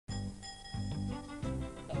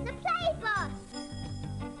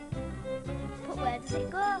does it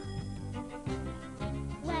go?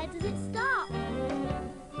 Where does it stop?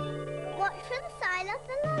 Watch for the sign of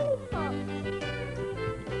the lollipop.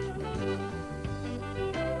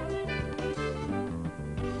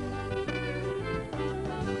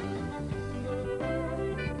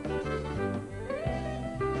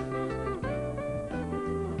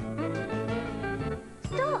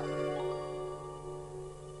 Stop!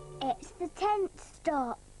 It's the 10th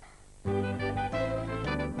stop.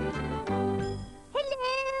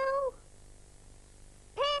 Hello!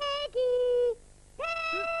 Peggy!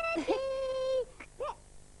 Peggy!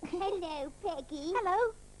 Hello, Peggy.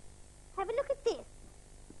 Hello. Have a look at this.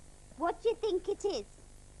 What do you think it is?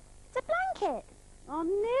 It's a blanket. Oh,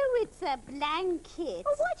 no, it's a blanket.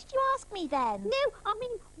 Well, why did you ask me then? No, I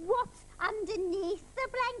mean, what's underneath the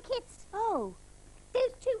blanket? Oh.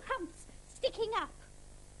 Those two humps sticking up.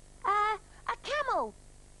 A camel.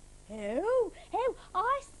 Oh,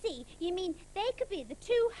 I see. You mean they could be the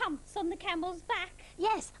two humps on the camel's back?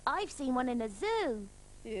 Yes, I've seen one in a zoo.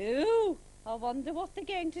 Oh, I wonder what they're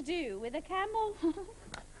going to do with a camel.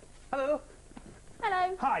 Hello.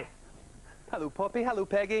 Hello. Hi. Hello, Poppy. Hello,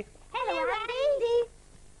 Peggy. Hello, Andy.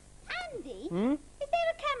 Andy? Hmm? Is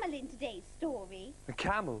there a camel in today's story? A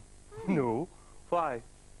camel? No. Why?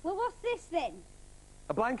 Well, what's this then?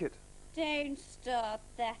 A blanket. Don't start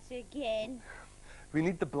that again. We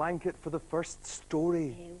need the blanket for the first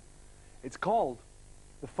story. Oh. It's called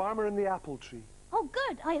The Farmer and the Apple Tree. Oh,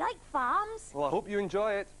 good. I like farms. Well, I hope you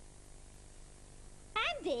enjoy it.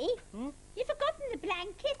 Andy? Hmm? You've forgotten the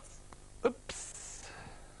blanket. Oops.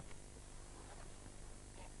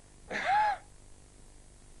 Wobble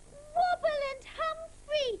and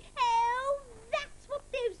Humphrey. Oh, that's what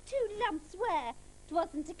those two lumps were. It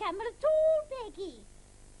wasn't a camel at all, Peggy.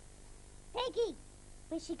 Peggy,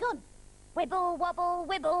 where's she gone? Wibble, wobble,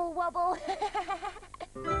 wibble, wobble.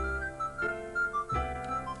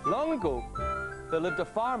 Long ago, there lived a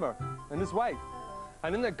farmer and his wife.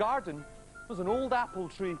 And in their garden was an old apple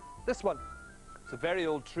tree. This one. It's a very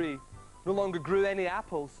old tree. No longer grew any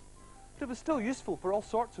apples. But it was still useful for all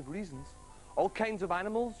sorts of reasons. All kinds of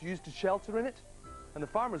animals used to shelter in it. And the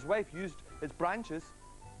farmer's wife used its branches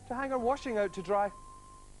to hang her washing out to dry.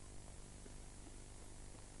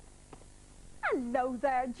 Hello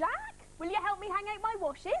there, Jack. Will you help me hang out my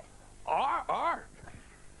washing? Ar!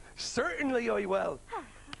 Certainly I will.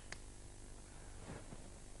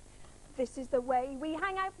 This is the way we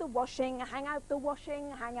hang out the washing, hang out the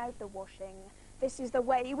washing, hang out the washing. This is the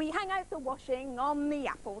way we hang out the washing on the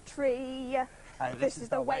apple tree. This is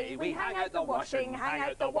the way we hang out the washing, hang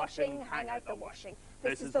out the washing, hang out the washing.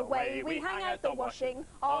 This is the way we hang out the washing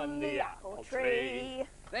on the apple tree.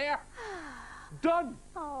 There. Done.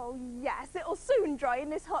 Oh, yes, it'll soon dry in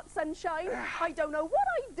this hot sunshine. I don't know what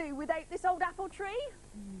I'd do without this old apple tree.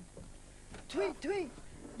 Tweet, tweet.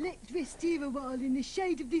 Let's rest here a while in the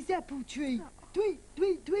shade of this apple tree. Tweet,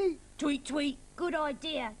 tweet, tweet. Tweet, tweet. Good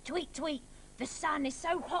idea. Tweet, tweet. The sun is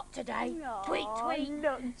so hot today. Aw, Tweet, tweet.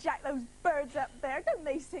 Look, Jack, those birds up there, don't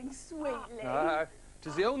they sing sweetly? It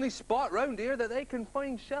is the only spot round here that they can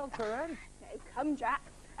find shelter in. Now, come, Jack.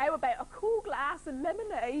 How about a cool glass of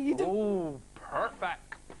lemonade? Oh,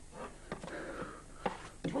 perfect.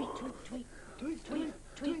 Tweet, tweet, tweet. Tweet, Tweet,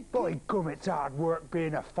 tweet. By gum, it's hard work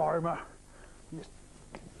being a farmer.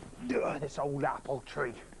 This old apple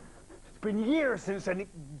tree. It's been years since I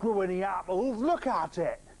grew any apples. Look at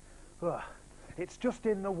it. Ugh, it's just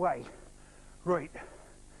in the way. Right,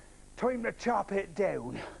 time to chop it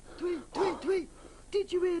down. Tweet, tweet, tweet.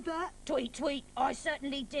 Did you hear that? Tweet, tweet. I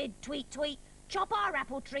certainly did. Tweet, tweet. Chop our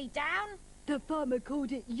apple tree down. The farmer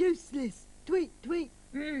called it useless. Tweet, tweet.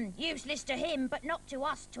 Useless to him, but not to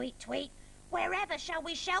us. Tweet, tweet. Wherever shall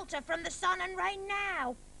we shelter from the sun and rain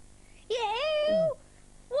now? You?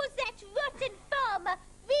 Was that rotten farmer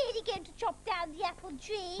really going to chop down the apple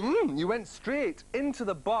tree? You went straight into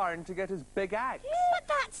the barn to get his big axe. But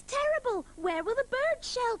that's terrible. Where will the birds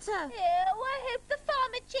shelter? Oh, I hope the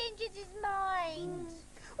farmer changes his mind.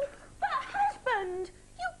 But, husband,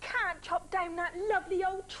 you can't chop down that lovely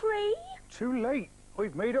old tree. Too late.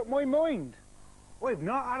 I've made up my mind. I've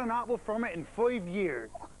not had an apple from it in 5 years.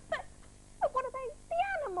 But what about the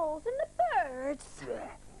animals and the birds?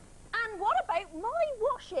 And what about my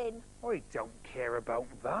washing? I don't care about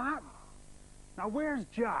that. Now, where's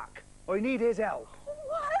Jack? I need his help.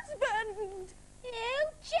 Husband! Oh,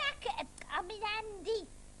 Jack, Andy,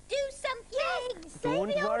 do something. Don't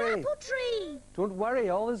The old worry. apple tree. Don't worry,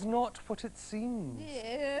 all is not what it seems.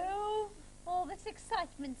 Oh, all this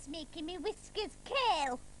excitement's making me whiskers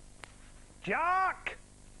curl. Jack!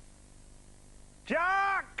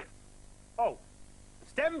 Jack! Oh,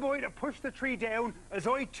 stand boy to push the tree down as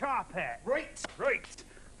I chop it. Right. Right.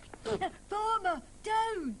 Farmer,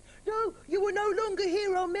 down! No, you will no longer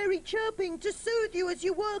hear our merry chirping to soothe you as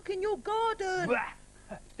you work in your garden.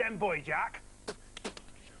 Blah. Them boy, Jack.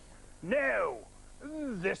 Now,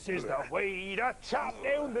 this is the way to chop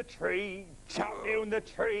down the tree, chop down the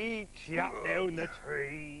tree, chop down the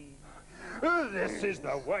tree. This is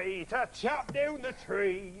the way to chop down the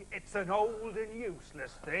tree. It's an old and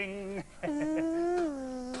useless thing. What's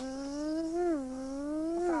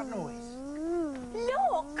that noise?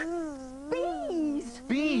 Look! Bees!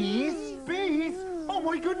 Bees? Bees? Oh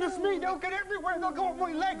my goodness me, they'll get everywhere. They'll go up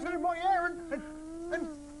my legs and in my hair and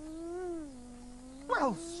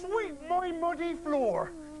well, sweep my muddy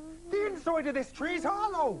floor. The inside of this tree's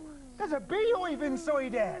hollow. There's a beehive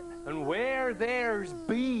inside it. And where there's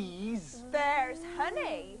bees... There's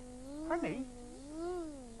honey. Honey?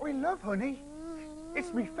 I love honey.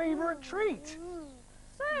 It's my favourite treat.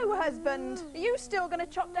 So, husband, are you still going to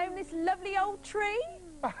chop down this lovely old tree?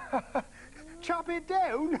 Chop it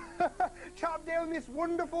down? Chop down this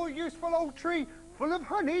wonderful, useful old tree full of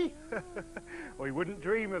honey? I wouldn't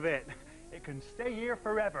dream of it. It can stay here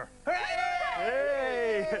forever.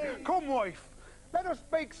 Hey! Come, wife. Let us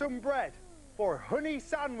bake some bread for honey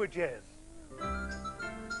sandwiches.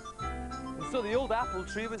 And so the old apple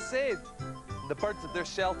tree was saved. The birds had their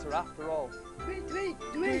shelter after all. Tweet, tweet,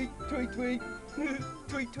 tweet, tweet, tweet,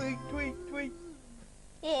 tweet, tweet, tweet, tweet.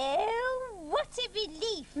 Oh, what a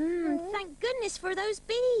relief. Thank goodness for those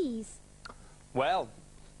bees. Well,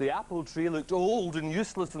 the apple tree looked old and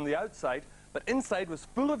useless on the outside, but inside was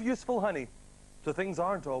full of useful honey. So things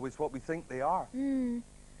aren't always what we think they are.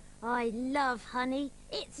 I love honey.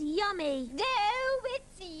 It's yummy. No,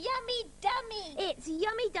 it's yummy dummy. It's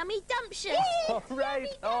yummy dummy dumptious. All right,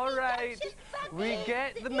 all right. Dumptious We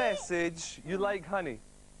get the message. You like honey.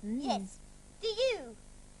 Yes. Do you?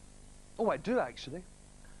 Oh, I do, actually.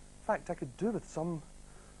 In fact, I could do with some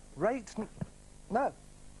right now.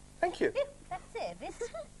 Thank you. That's service.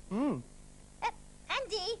 Mm.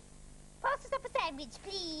 Andy, pass us up a sandwich,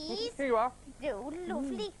 please. Here you are. Oh,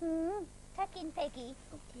 lovely. Tuck in, Peggy.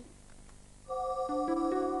 Okay.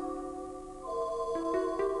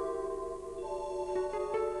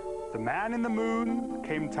 The man in the moon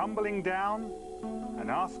came tumbling down and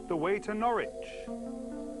asked the way to Norwich.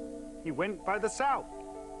 He went by the south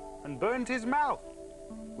and burnt his mouth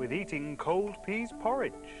with eating cold peas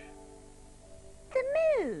porridge. The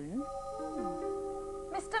moon?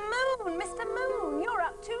 Mr. Moon, you're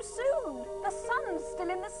up too soon. The sun's still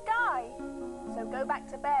in the sky. So go back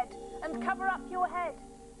to bed and cover up your head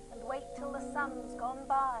and wait till the sun's gone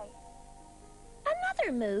by.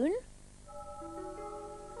 Another moon?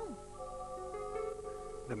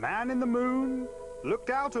 The man in the moon looked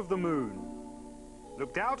out of the moon,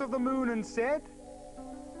 looked out of the moon and said,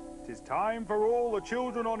 "'Tis time for all the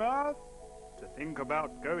children on earth to think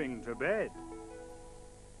about going to bed."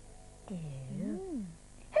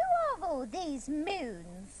 Who are all these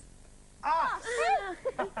moons? Us!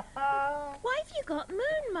 Why have you got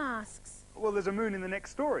moon masks? Well, there's a moon in the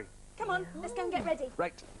next story. Come on, let's go and get ready.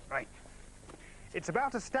 Right. Right. It's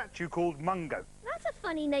about a statue called Mungo. That's a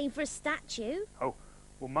funny name for a statue. Oh,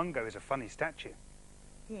 well, Mungo is a funny statue.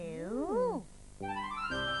 Oh.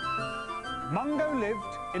 Mungo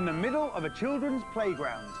lived in the middle of a children's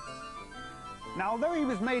playground. Now, although he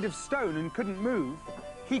was made of stone and couldn't move,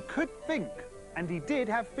 he could think, and he did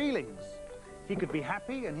have feelings. He could be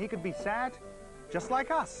happy and he could be sad, just like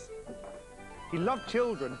us. He loved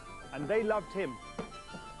children, and they loved him.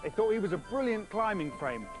 They thought he was a brilliant climbing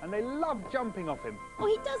frame, and they loved jumping off him. Oh,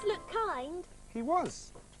 he does look kind. He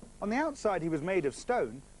was. On the outside, he was made of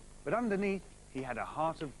stone, but underneath, he had a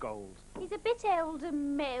heart of gold. He's a bit old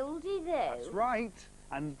and mouldy, though. That's right.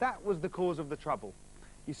 And that was the cause of the trouble.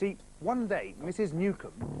 You see, one day, Mrs.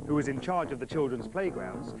 Newcomb, who was in charge of the children's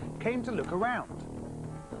playgrounds, came to look around.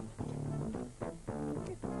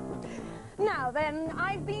 Now then,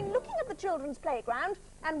 I've been looking at the children's playground,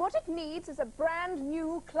 and what it needs is a brand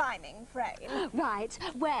new climbing frame. Right,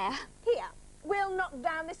 where? Here, we'll knock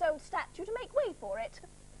down this old statue to make way for it.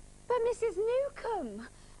 But Mrs. Newcomb,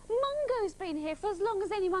 Mungo's been here for as long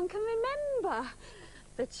as anyone can remember.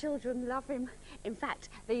 The children love him. In fact,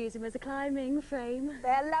 they use him as a climbing frame.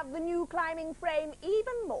 They'll love the new climbing frame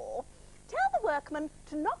even more. Tell the workmen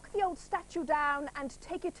to knock the old statue down and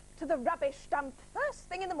take it to the rubbish dump first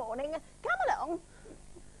thing in the morning. Come along.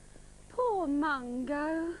 Poor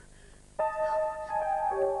Mungo.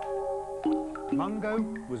 Mungo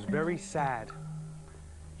was very sad.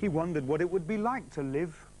 He wondered what it would be like to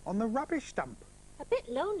live on the rubbish dump. A bit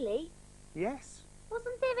lonely. Yes.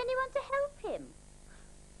 Wasn't there anyone to help him?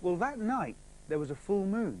 Well, that night, there was a full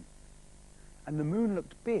moon. And the moon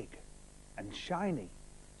looked big and shiny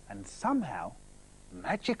and somehow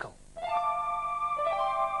magical.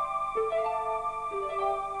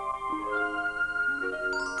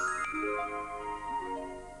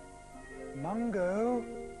 Mungo!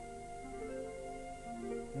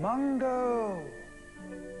 Mungo!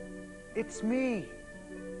 It's me,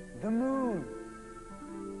 the moon.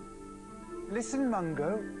 Listen,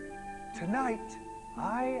 Mungo. Tonight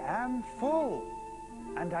I am full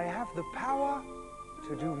and I have the power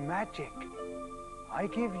to do magic. I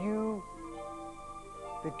give you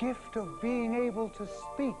the gift of being able to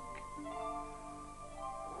speak.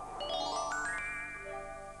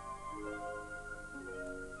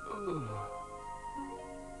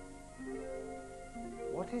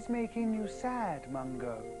 What is making you sad,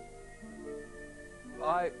 Mungo?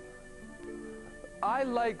 I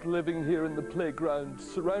like living here in the playground,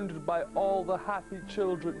 surrounded by all the happy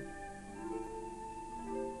children.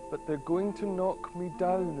 But they're going to knock me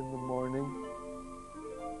down in the morning.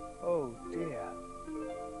 Oh dear.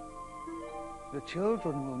 The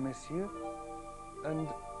children will miss you. And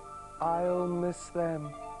I'll miss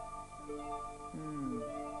them.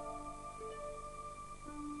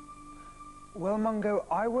 Well, Mungo,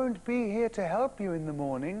 I won't be here to help you in the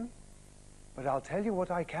morning, but I'll tell you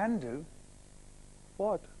what I can do.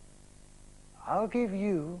 What? I'll give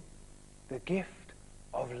you the gift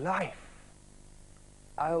of life.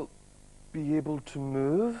 I'll be able to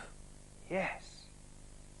move? Yes,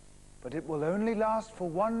 but it will only last for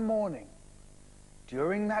one morning.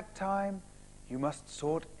 During that time, you must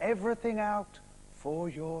sort everything out for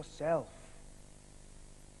yourself.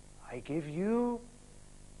 I give you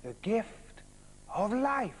the gift of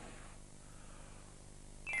life.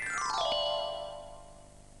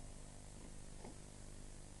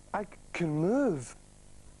 I can move.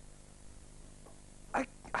 I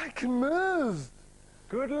can move.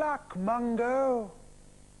 Good luck, Mungo.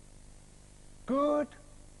 Good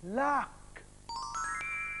luck.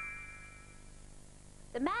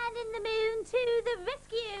 The man in the moon to the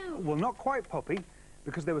rescue! Well, not quite, Poppy,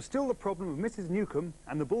 because there was still the problem of Mrs. Newcomb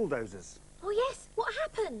and the bulldozers. Oh yes, what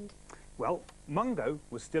happened? Well, Mungo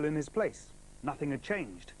was still in his place. Nothing had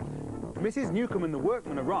changed. Mrs. Newcomb and the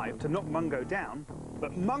workmen arrived to knock Mungo down,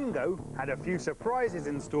 but Mungo had a few surprises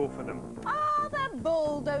in store for them. Ah, the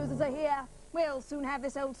bulldozers are here. We'll soon have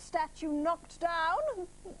this old statue knocked down.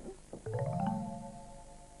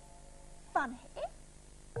 Funny.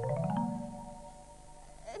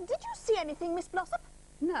 Did you see anything, Miss Blossom?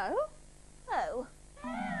 No. Oh.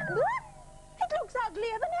 It looks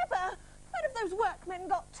uglier than ever. Where have those workmen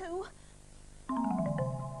got to?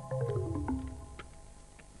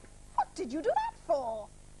 What did you do that for?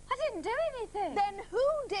 I didn't do anything. Then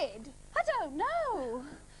who did? I don't know.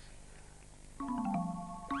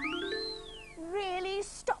 Really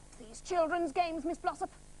stop these children's games, Miss Blossom.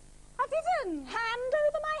 I didn't. Hand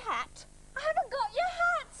over my hat. I haven't got your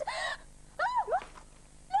hat. Oh, look!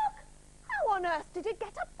 How on earth did it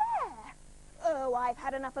get up there? Oh, I've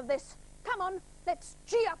had enough of this. Come on, let's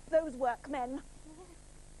gee up those workmen.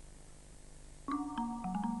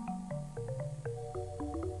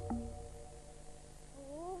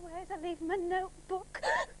 Oh, where's I leave my notebook?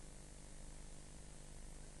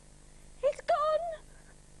 It's gone!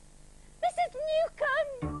 Mrs.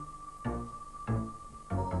 Newcomb!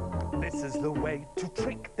 This is the way to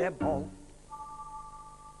trick them all.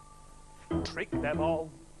 Trick them all.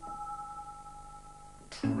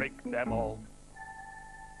 Trick them all.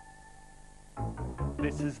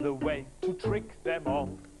 This is the way to trick them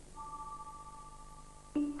all.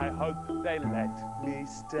 I hope they let me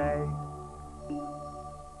stay.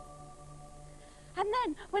 And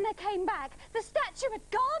then, when I came back, the statue had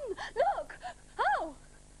gone. Look! Oh!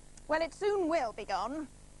 Well, it soon will be gone.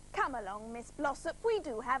 Come along, Miss Blossom. We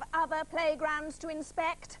do have other playgrounds to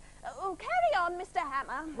inspect. Oh, carry on, Mr.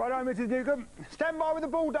 Hammer. Right on, Mrs. Newcomb. Stand by with the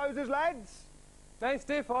bulldozers, lads. Nice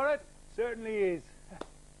day for it. Certainly is.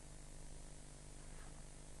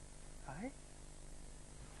 Hey?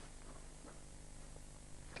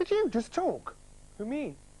 Did you just talk? Who,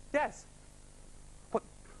 me? Yes. What,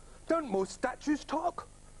 don't most statues talk?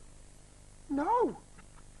 No.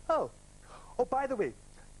 Oh, by the way,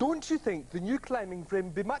 don't you think the new climbing frame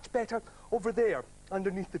would be much better over there,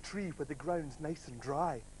 underneath the tree where the ground's nice and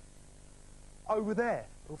dry? Over there,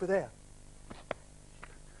 over there.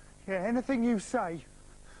 Yeah, anything you say.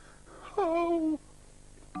 Oh.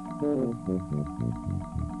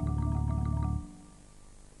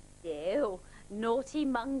 Ew, naughty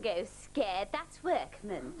Mungo scared that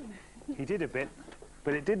workman. He did a bit,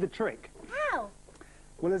 but it did the trick. How?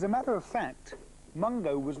 Well, as a matter of fact,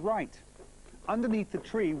 Mungo was right. underneath the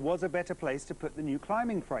tree was a better place to put the new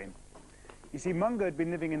climbing frame. You see, Mungo had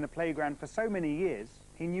been living in the playground for so many years,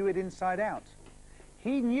 he knew it inside out.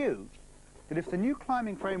 He knew that if the new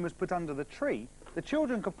climbing frame was put under the tree, the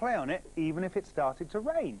children could play on it even if it started to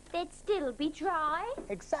rain. They'd still be dry.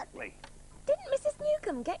 Exactly. Didn't Mrs.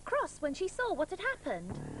 Newcombe get cross when she saw what had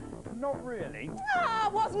happened? Not really. Ah,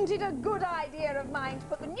 wasn't it a good idea of mine to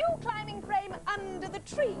put the new climbing frame under the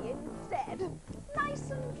tree instead? Nice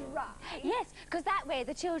and dry. Yes, because that way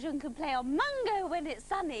the children can play on Mungo when it's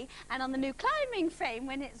sunny and on the new climbing frame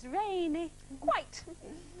when it's rainy. Quite.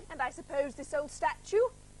 And I suppose this old statue,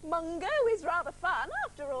 Mungo, is rather fun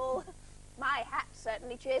after all. My hat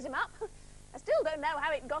certainly cheers him up. I still don't know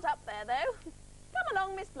how it got up there, though. Come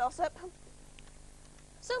along, Miss Blossop.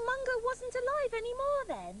 So Mungo wasn't alive anymore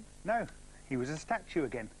then? No, he was a statue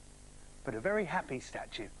again, but a very happy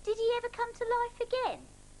statue. Did he ever come to life again?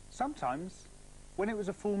 Sometimes, when it was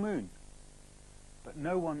a full moon, but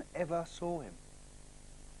no one ever saw him.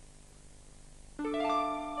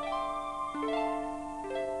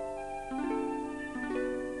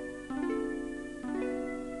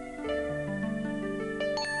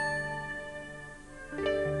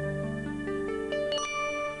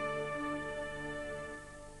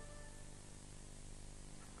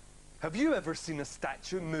 Have you ever seen a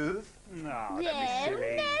statue move? No, don't be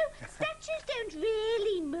silly. No, statues don't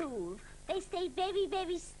really move. They stay very,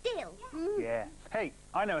 very still. Yeah. Hey,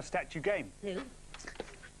 I know a statue game. Who?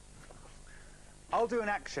 I'll do an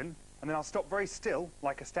action, and then I'll stop very still,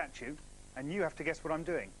 like a statue, and you have to guess what I'm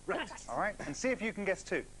doing. Right. All right? And see if you can guess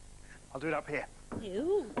too. I'll do it up here.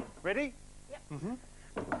 Who? Ready? Oh,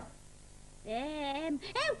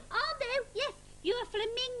 Arno, yes, you're a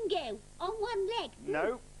flamingo on one leg.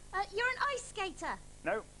 No. You're an ice skater.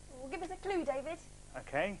 No. Well, give us a clue, David.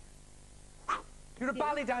 Okay. You're a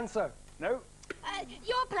ballet dancer. No.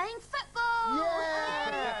 You're playing football.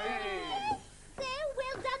 Yeah. So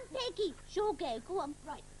well done, Peggy. Sure go on.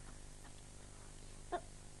 Right.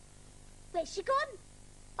 Where's she gone?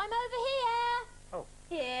 I'm over here. Oh,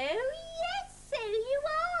 yes, so you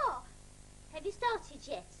are. Have you started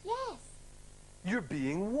yet? Yes. You're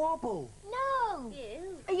being wobbled. No.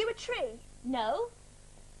 You? Are you a tree? No.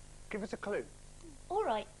 Give us a clue. All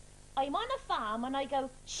right. I'm on a farm and I go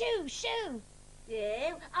shoo, shoo.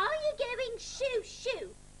 You? Are you going shoo shoo?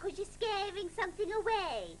 Because you're scaring something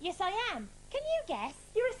away. Yes, I am. Can you guess?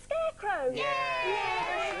 You're a scarecrow. Yeah.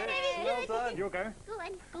 Very Well good. done. Your go. Go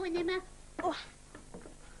on, Emma. Oh,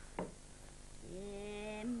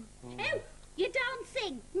 you're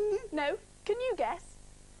dancing. No. Can you guess?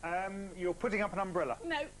 You're putting up an umbrella.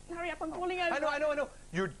 No. Hurry up, I'm falling over. I know.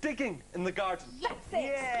 You're digging in the garden. That's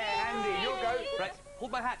it. Yeah, Andy, your go. Right,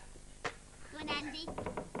 hold my hat. Go on, Andy.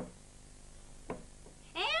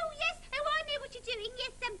 Oh, yes. Oh, I know what you're doing.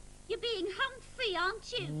 Yes, you're being Humphrey,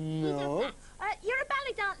 aren't you? No. You're a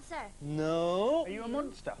ballet dancer. No. Are you a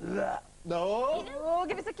monster? No. Oh,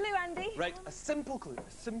 give us a clue, Andy. Right, a simple clue.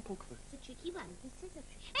 A simple clue. It's a tricky one. This is a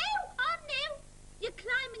tricky. Oh, no. You're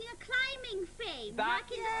climbing a climbing frame. That-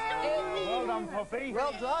 Like in the story. Well done, Poppy.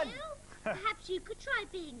 Well done. Well, perhaps you could try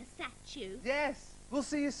being a statue. Yes. We'll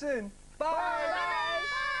see you soon. Bye. Bye.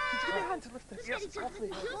 Could you give me a hand to lift this? Very good. Yours was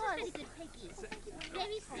very good, Peggy.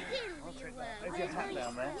 Very still you were. There's your hat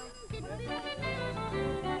down there. Very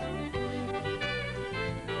still.